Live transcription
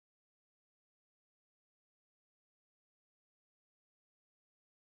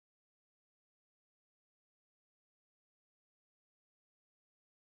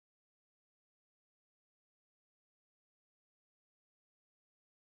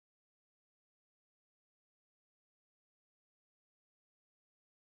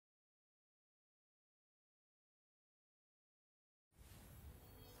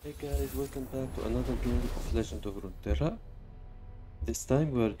Hey guys, welcome back to another game of Legend of Runeterra. This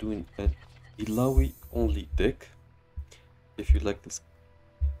time we are doing an illaoi only deck. If you like this,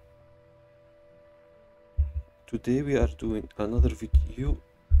 today we are doing another video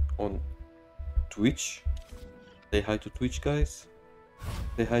on Twitch. Say hi to Twitch, guys.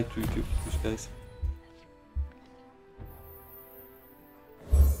 Say hi to YouTube, Twitch, guys.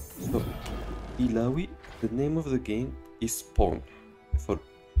 So, illaoi, the name of the game is Spawn.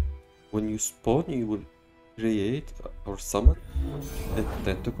 When you spawn, you will create or summon a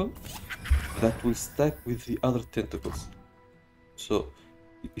tentacle that will stack with the other tentacles. So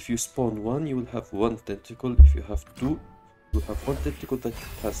if you spawn one, you will have one tentacle. If you have two, you will have one tentacle that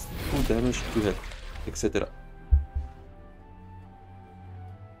has 2 damage, 2 health, etc.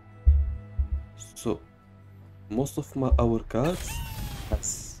 So most of our cards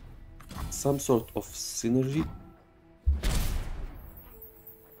has some sort of synergy,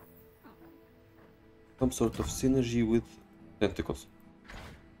 with tentacles.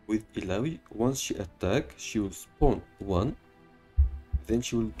 With illaoi, once she attacks, she will spawn one, then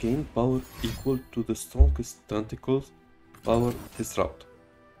she will gain power equal to the strongest tentacle's power this round.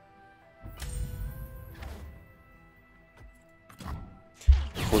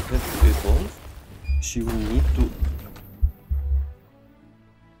 For her to evolve, she will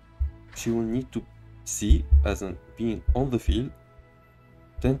need to see, as an being on the field,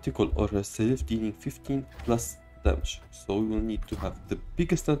 tentacle or herself dealing 15 plus damage. So we will need to have the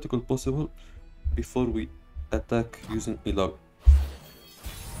biggest tentacle possible before we attack using illaoi.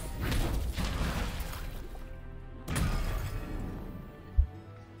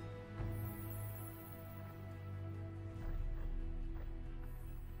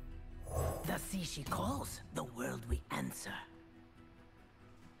 The sea she calls, the world we answer.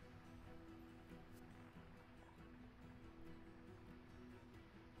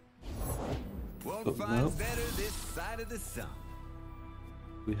 So now this side of the sun.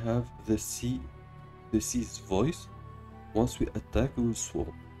 we have the sea's voice. Once we attack, we will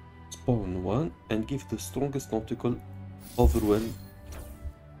spawn one and give the strongest tentacle overwhelm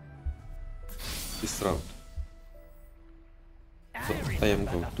this round. So I am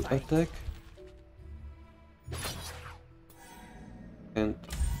going to attack, and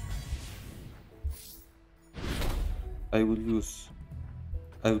I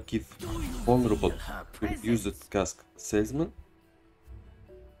will give vulnerable to use the cask salesman.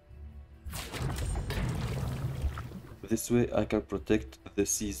 This way I can protect the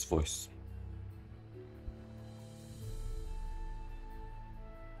sea's voice.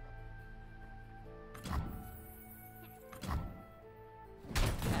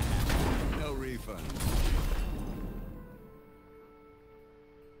 No refund.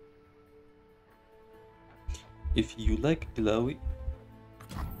 If you like illaoi,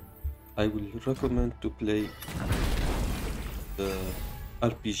 I will recommend to play the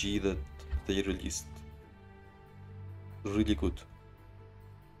RPG that they released. Really good.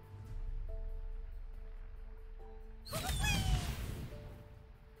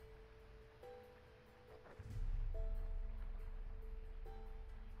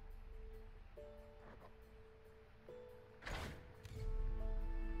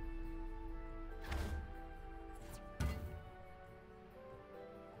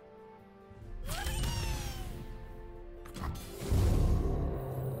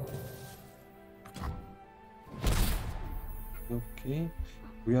 Okay,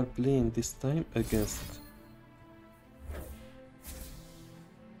 we are playing this time against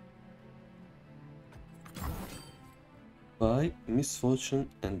by Misfortune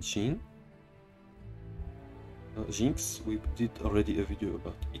and Jean. Jinx, we did already a video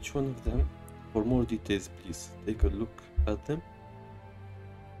about each one of them. For more details, please take a look at them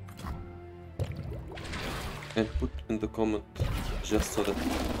and put in the comment just so that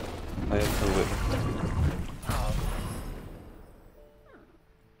I am aware.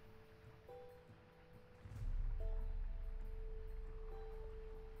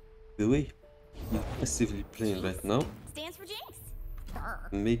 The way he's passively playing right now Stands for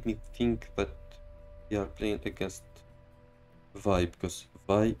Jinx. made me think that we are playing against Vi, because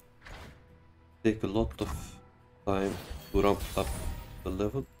Vi take a lot of time to ramp up the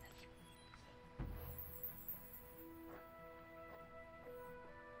level.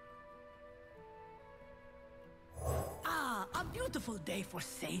 Ah, a beautiful day for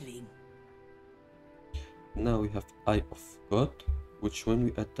sailing. Now we have Eye of God, which when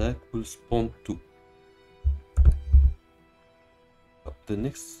we attack will spawn 2. The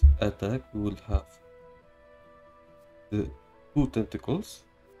next attack we will have the 2 tentacles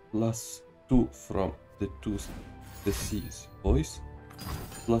plus 2 from the sea's voice,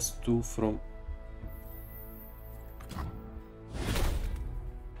 +2 from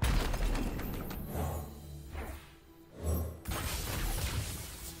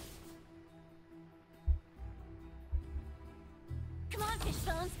Come on, fish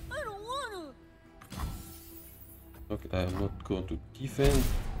bones. I don't wanna. okay, I am not going to defend.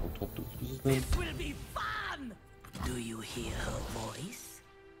 I don't want to lose them. This will be fun! Do you hear her voice?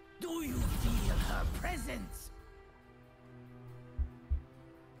 Do you feel her presence?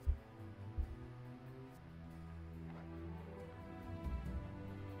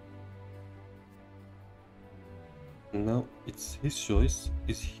 Now it's his choice.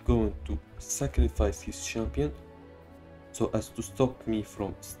 Is he going to sacrifice his champion so as to stop me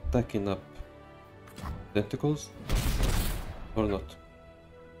from stacking up tentacles or not?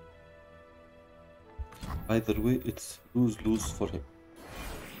 Either way, it's lose-lose for him.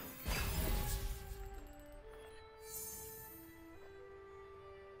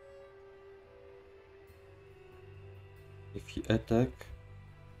 If he attack,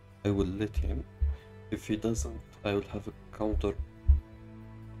 I will let him. If he doesn't, I will have a counter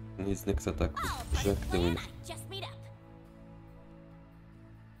in his next attack with Oh, Jack the winner. Just meet up.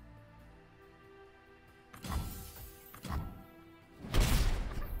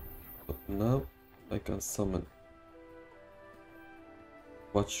 But now I can summon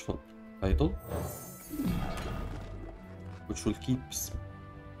Watchful Idol, which will keep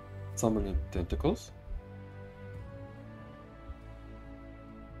summoning tentacles.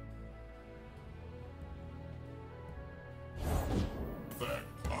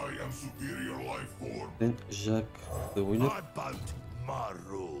 Superior life form. Then Jack the winner, About my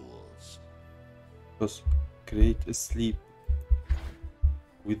rules. because create a sleep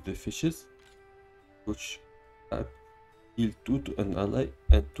with the fishes, which deal 2 to an ally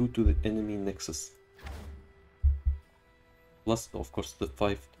and 2 to the enemy nexus. Plus, of course, the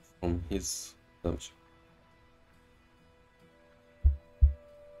 5 from his damage.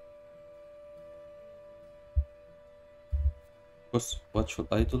 Of course, Watchful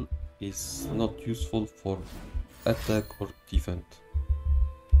Idol is not useful for attack or defend.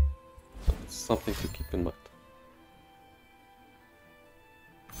 But it's something to keep in mind.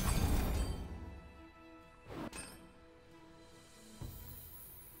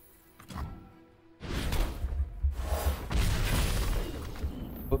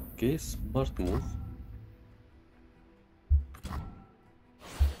 Okay, smart move.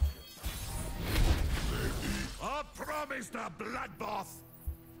 I promised a bloodbath.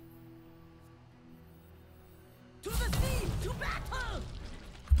 To the sea! To battle!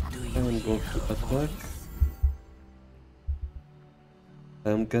 Do I you am hear going her to attack. voice? I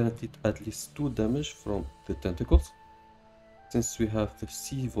am guaranteed at least 2 damage from the tentacles. Since we have the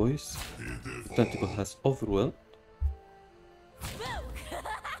sea voice, the tentacle has overwhelmed. Boo!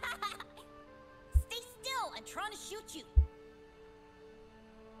 Stay still. I'm trying to shoot you.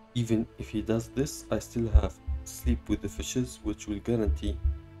 Even if he does this, I still have sleep with the fishes, which will guarantee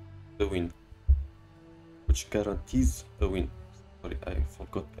the win. Which guarantees the win. Sorry, I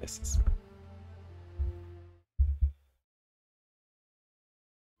forgot the SS.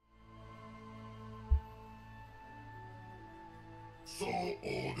 So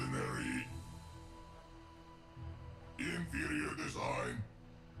ordinary. Inferior design.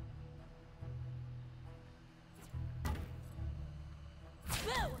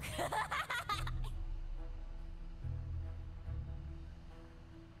 Boo!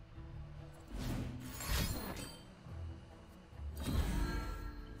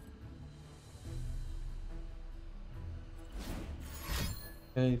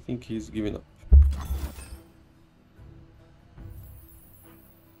 I think he's giving up.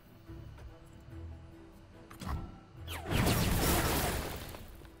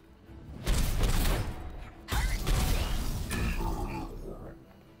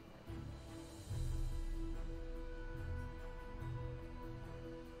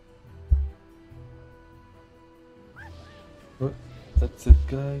 Well, that's it,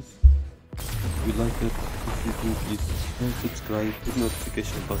 guys. If you like it, if you do, please subscribe, hit the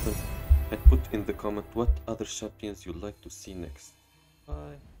notification button, and put in the comment what other champions you'd like to see next.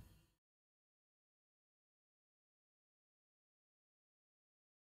 Bye.